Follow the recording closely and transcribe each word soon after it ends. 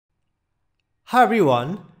Hi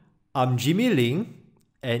everyone, I'm Jimmy Ling,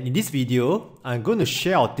 and in this video, I'm going to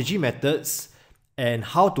share our teaching methods and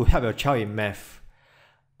how to help your child in math.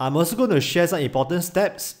 I'm also going to share some important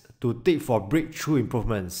steps to take for breakthrough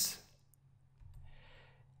improvements.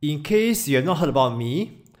 In case you have not heard about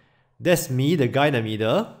me, that's me, the guy in the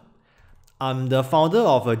middle. I'm the founder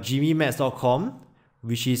of jimmymaths.com,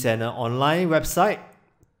 which is an online website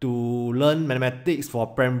to learn mathematics for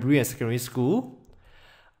primary and secondary school.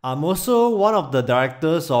 I'm also one of the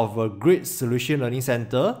directors of a Great Solution Learning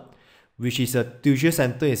Center, which is a tuition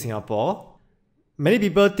center in Singapore. Many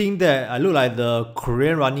people think that I look like the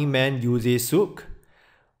Korean Running Man Yoo Jae-suk.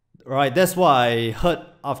 Right, that's what I heard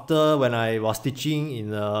after when I was teaching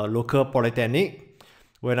in a local polytechnic.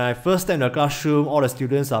 When I first stepped in the classroom, all the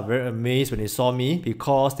students are very amazed when they saw me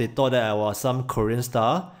because they thought that I was some Korean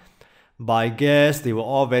star. But I guess they were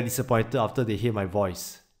all very disappointed after they hear my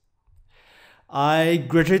voice. I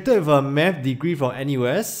graduated with a math degree from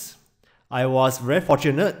NUS. I was very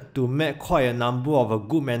fortunate to meet quite a number of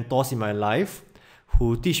good mentors in my life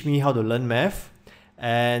who teach me how to learn math.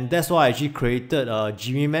 And that's why I actually created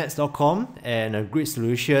jimmymaths.com and a Great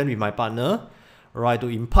Solution with my partner, right, to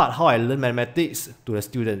impart how I learn mathematics to the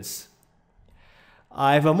students.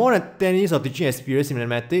 I have more than 10 years of teaching experience in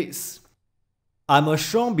mathematics. I'm a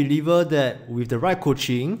strong believer that with the right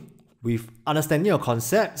coaching, with understanding of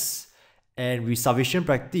concepts, and with sufficient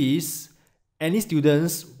practice, any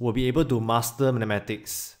students will be able to master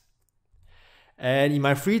mathematics. And in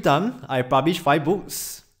my free time, I publish 5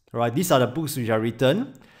 books. Right, these are the books which are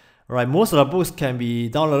written. Right, most of the books can be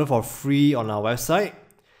downloaded for free on our website.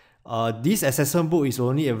 This assessment book is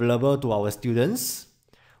only available to our students,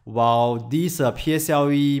 while these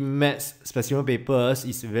PSLE Math specimen papers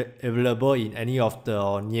is available in any of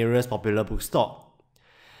the nearest popular bookstore.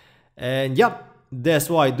 And yep, that's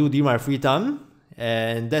what I do during my free time,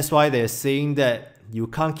 and that's why they're saying that you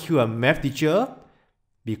can't kill a math teacher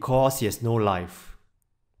because he has no life.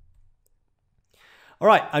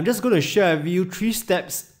 Alright, I'm just going to share with you 3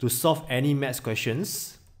 steps to solve any math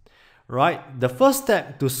questions. Right, the first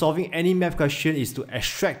step to solving any math question is to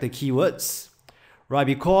extract the keywords. Right,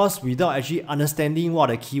 because without actually understanding what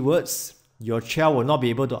are the keywords, your child will not be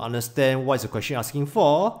able to understand what is the question asking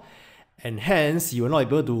for, and hence you will not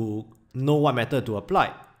be able to know what method to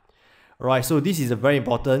apply. Alright, so this is a very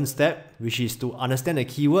important step, which is to understand the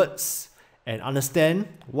keywords and understand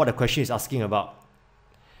what the question is asking about.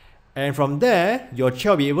 And from there, your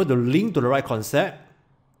child will be able to link to the right concept.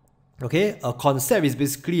 Okay, a concept is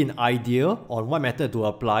basically an idea on what method to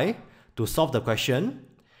apply to solve the question.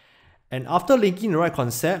 And after linking the right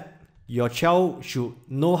concept, your child should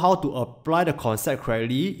know how to apply the concept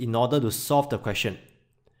correctly in order to solve the question.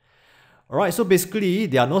 Alright, so basically,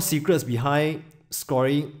 there are no secrets behind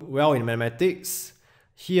scoring well in mathematics.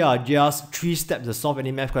 Here are just 3 steps to solve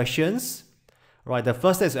any math questions. Right, the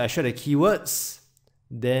first step is to extract the keywords,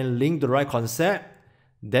 then link the right concept,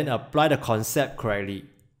 then apply the concept correctly.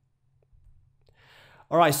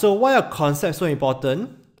 Alright, so why are concepts so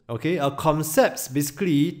important? Okay, concepts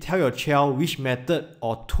basically tell your child which method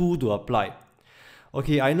or tool to apply.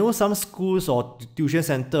 Okay, I know some schools or tuition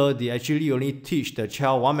center, they actually only teach the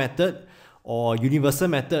child one method or universal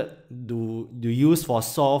method to use for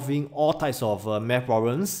solving all types of math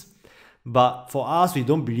problems. But for us, we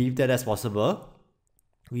don't believe that that's possible.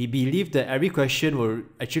 We believe that every question will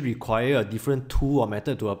actually require a different tool or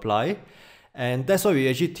method to apply. And that's why we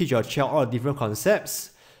actually teach your child all the different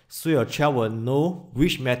concepts, so your child will know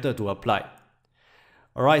which method to apply.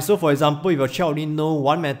 Alright, so for example, if your child only know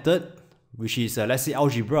one method, which is let's say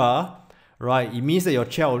algebra, right, it means that your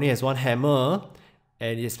child only has one hammer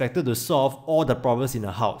and is expected to solve all the problems in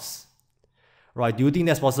the house. Right, do you think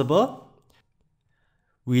that's possible?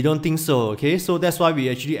 We don't think so, okay? So that's why we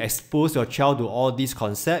actually expose your child to all these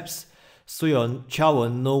concepts, so your child will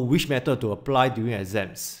know which method to apply during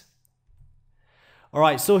exams.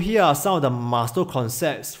 Alright, so here are some of the master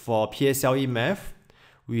concepts for PSLE Math.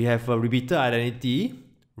 We have a repeated identity,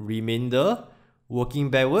 remainder, working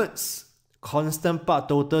backwards, constant part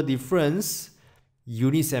total difference,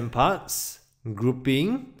 units and parts,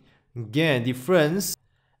 grouping, gain and difference,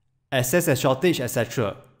 excess and shortage,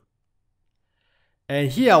 etc.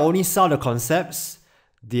 And here are only some of the concepts.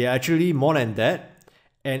 They are actually more than that.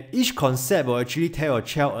 And each concept will actually tell your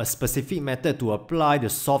child a specific method to apply to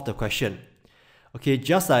solve the question. Okay,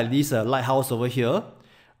 just like this lighthouse over here.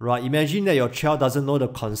 Right, imagine that your child doesn't know the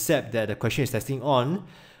concept that the question is testing on.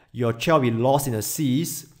 Your child will be lost in the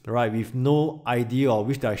seas, right, with no idea of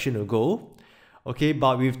which direction to go. Okay,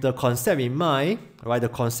 but with the concept in mind, right, the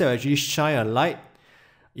concept will actually shine a light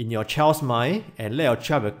in your child's mind and let your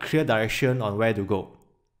child have a clear direction on where to go.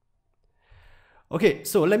 Okay,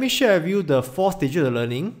 so let me share with you the 4 stages of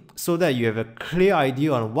learning so that you have a clear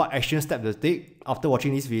idea on what action step to take after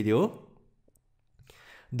watching this video.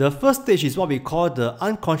 The first stage is what we call the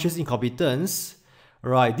unconscious incompetence.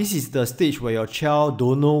 Right, this is the stage where your child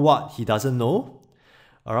don't know what he doesn't know.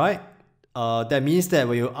 Alright, that means that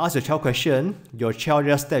when you ask your child question, your child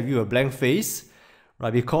just stab you a blank face,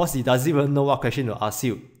 right, because he doesn't even know what question to ask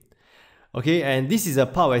you. Okay, and this is a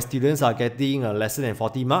part where students are getting less than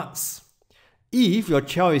 40 marks. If your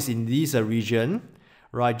child is in this region,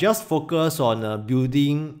 right, just focus on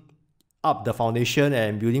building up the foundation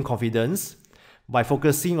and building confidence by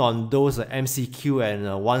focusing on those MCQ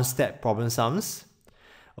and one-step problem sums.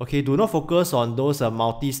 Okay, do not focus on those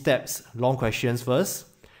multi-steps long questions first,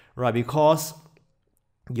 right, because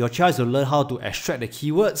your child has to learn how to extract the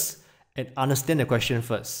keywords and understand the question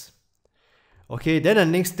first. Okay, then the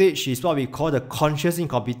next stage is what we call the conscious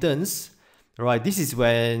incompetence. Right, this is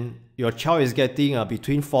when your child is getting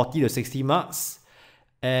between 40 to 60 marks,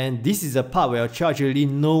 and this is the part where your child actually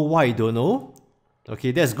know what you don't know.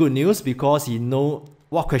 Okay, that's good news because he know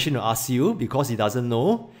what question to ask you because he doesn't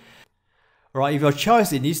know. Right, if your child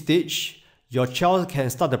is in this stage, your child can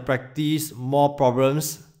start to practice more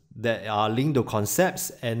problems that are linked to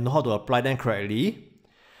concepts and know how to apply them correctly.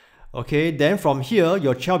 Okay, then from here,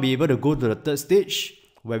 your child will be able to go to the third stage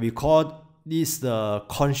where we call this the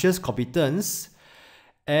conscious competence.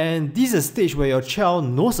 And this is a stage where your child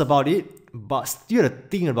knows about it, but still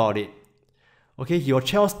think about it. Okay, your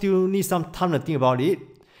child still needs some time to think about it.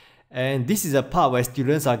 And this is a part where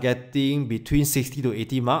students are getting between 60 to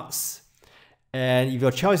 80 marks. And if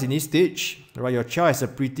your child is in this stage, right, your child has a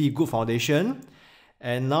pretty good foundation.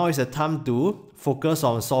 And now is the time to focus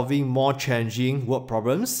on solving more challenging word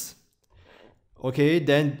problems. Okay,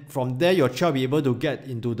 then from there, your child will be able to get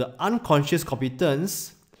into the unconscious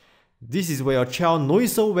competence. This is where your child knows it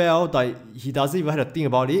so well that he doesn't even have to think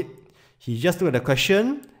about it. He just look at the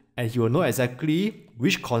question and he will know exactly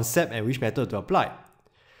which concept and which method to apply.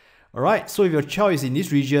 Alright, so if your child is in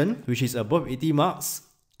this region, which is above 80 marks,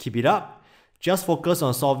 keep it up. Just focus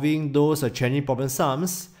on solving those challenging problem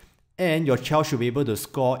sums, and your child should be able to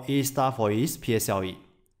score A star for his PSLE.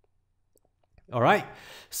 Alright,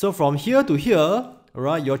 so from here to here,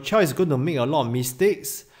 right, your child is going to make a lot of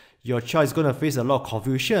mistakes. Your child is going to face a lot of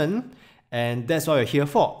confusion, and that's what we're here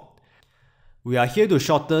for. We are here to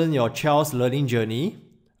shorten your child's learning journey,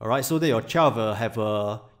 alright, so that your child will have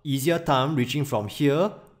a easier time reaching from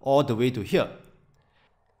here all the way to here.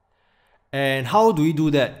 And how do we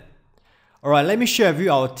do that? Alright, let me share with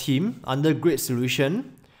you our team under Great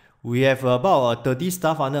Solution. We have about 30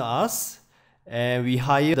 staff under us, and we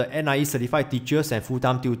hire the NIE certified teachers and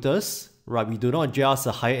full-time tutors. Right, we do not just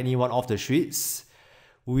hire anyone off the streets.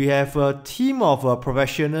 We have a team of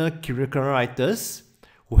professional curriculum writers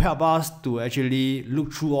who help us to actually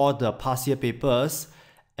look through all the past year papers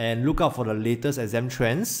and look out for the latest exam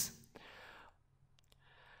trends.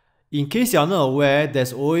 In case you're not aware,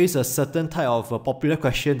 there's always a certain type of popular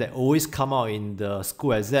question that always come out in the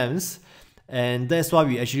school exams. And that's why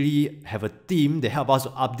we actually have a team that help us to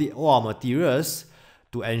update all our materials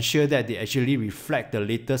to ensure that they actually reflect the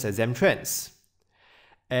latest exam trends.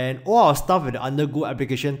 And all our staff will undergo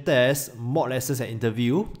application tests, mock lessons and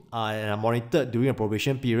interview and are monitored during a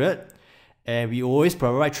probation period. And we always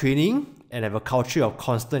provide training and have a culture of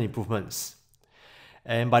constant improvements.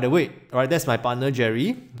 And by the way, right, that's my partner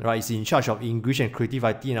Jerry, right, he's in charge of English and Creative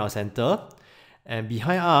IT in our center. And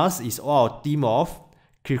behind us is all our team of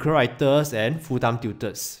curriculum writers and full-time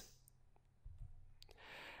tutors.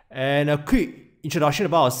 And a quick introduction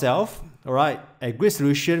about ourselves. Alright, at Great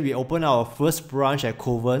Solution, we opened our first branch at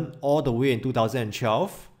Kovan all the way in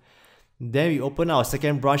 2012. Then we opened our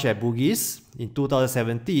second branch at Bugis in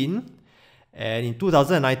 2017. And in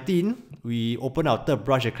 2019, we opened our third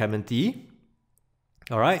branch at Clementi.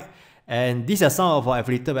 Alright, and these are some of our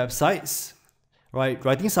affiliated websites. Right,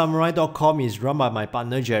 writingsamurai.com is run by my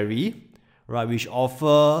partner Jerry, right, which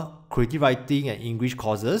offer creative writing and English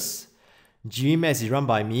courses. Jimmy Maths is run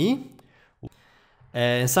by me.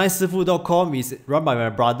 And sciencesifu.com is run by my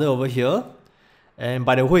brother over here. And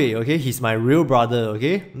by the way, okay, he's my real brother,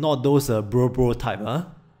 okay? Not those bro type, huh?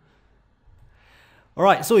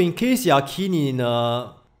 Alright, so in case you are keen in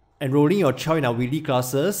enrolling your child in our weekly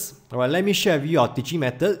classes, alright, let me share with you our teaching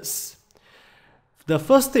methods. The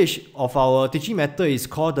first stage of our teaching method is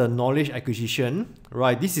called the knowledge acquisition.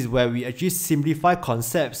 Right, this is where we actually simplify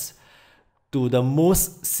concepts to the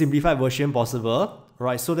most simplified version possible,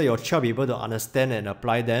 right, so that your child will be able to understand and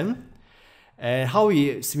apply them. And how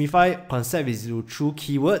we simplify concepts is through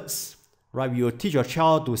keywords. Right, we will teach your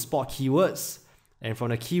child to spot keywords, and from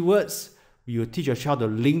the keywords, we will teach your child to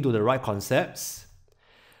link to the right concepts.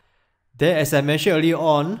 Then as I mentioned earlier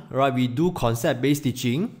on, right, we do concept-based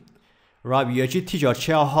teaching. Right, we actually teach your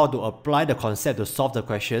child how to apply the concept to solve the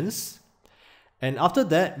questions. And after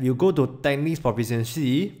that, we'll go to techniques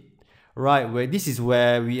proficiency, right, where this is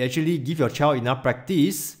where we actually give your child enough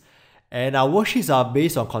practice. And our worksheets are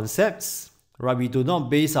based on concepts, right? We do not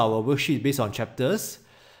base our worksheet based on chapters.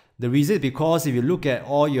 The reason is because if you look at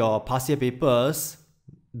all your past year papers,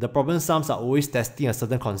 the problem sums are always testing a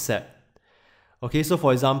certain concept. Okay, so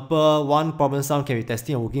for example, one problem sum can be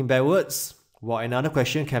testing on working backwards, while another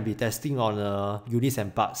question can be testing on units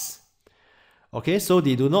and parts. Okay, so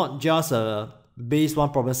they do not just base one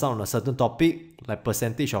problem sum on a certain topic, like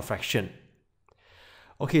percentage or fraction.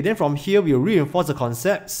 Okay, then from here, we'll reinforce the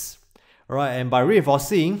concepts. Right, and by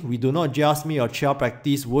reinforcing, we do not just make your child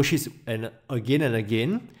practice worksheets and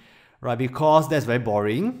again, right, because that's very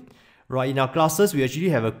boring. Right, in our classes, we actually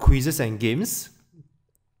have quizzes and games.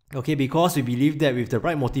 Okay, because we believe that with the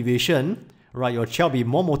right motivation, right, your child will be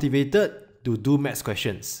more motivated to do maths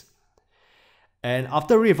questions. And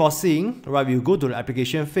after reinforcing, right, we'll go to the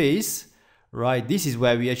application phase. Right, this is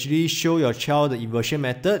where we actually show your child the inversion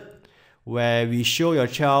method, where we show your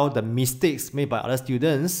child the mistakes made by other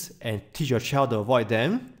students and teach your child to avoid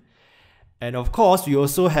them. And of course, we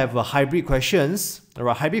also have hybrid questions.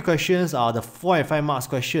 Right, hybrid questions are the 4 and 5 marks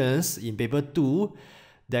questions in paper 2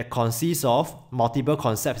 that consist of multiple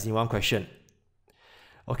concepts in one question.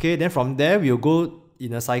 Okay, then from there, we'll go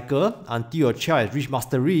in a cycle until your child has reached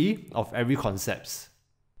mastery of every concept.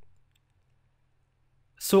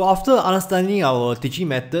 So after understanding our teaching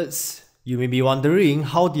methods, you may be wondering,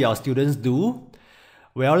 how did our students do?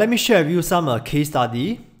 Well, let me share with you some case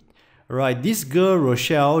study. Right, this girl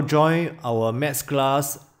Rochelle joined our maths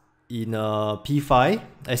class in P5.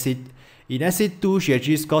 In SA2, she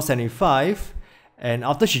actually scored 75. And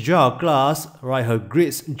after she joined our class, right, her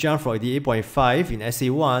grades jumped from 88.5 in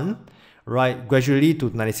SA1, right, gradually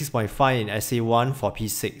to 96.5 in SA1 for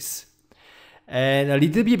P6. And a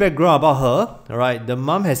little bit background about her, right, the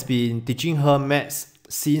mom has been teaching her maths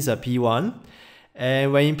since P1,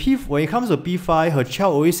 and when it comes to P5, her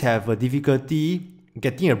child always have a difficulty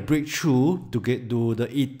getting a breakthrough to get to the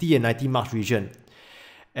 80 and 90 marks region.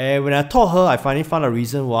 And when I taught her, I finally found a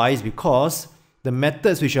reason why. Is because the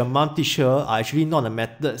methods which her mom teach her are actually not the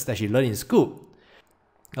methods that she learned in school.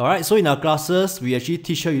 Alright, so in our classes, we actually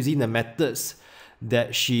teach her using the methods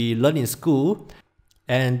that she learned in school,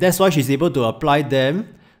 and that's why she's able to apply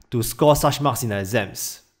them to score such marks in the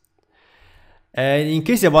exams. And in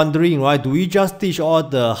case you're wondering, right, do we just teach all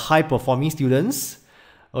the high-performing students?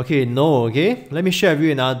 Okay, no, okay. Let me share with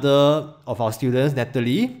you another of our students,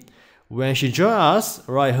 Natalie. When she joined us,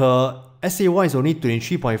 right, her SA1 is only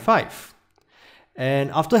 23.5.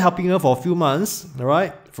 And after helping her for a few months,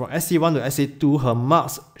 right, from SA1 to SA2, her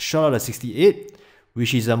marks shot out to 68,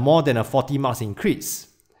 which is more than a 40 marks increase.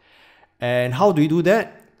 And how do we do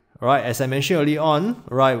that? Right, as I mentioned earlier on,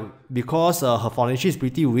 right, because her foundation is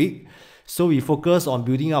pretty weak, so we focus on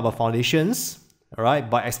building up our foundations, right,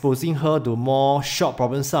 by exposing her to more short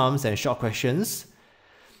problem sums and short questions.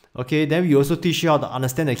 Okay, then we also teach you how to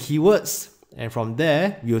understand the keywords, and from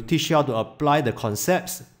there, we will teach you how to apply the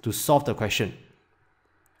concepts to solve the question.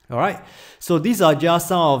 Alright, so these are just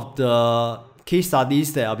some of the case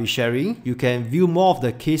studies that I'll be sharing. You can view more of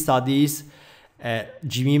the case studies at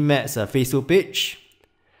Jimmy Math's Facebook page.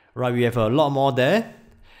 Right, we have a lot more there.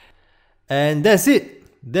 And that's it.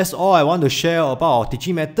 That's all I want to share about our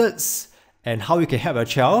teaching methods and how you can help your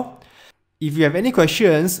child. If you have any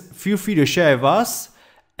questions, feel free to share with us,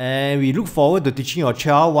 and we look forward to teaching your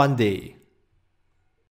child one day.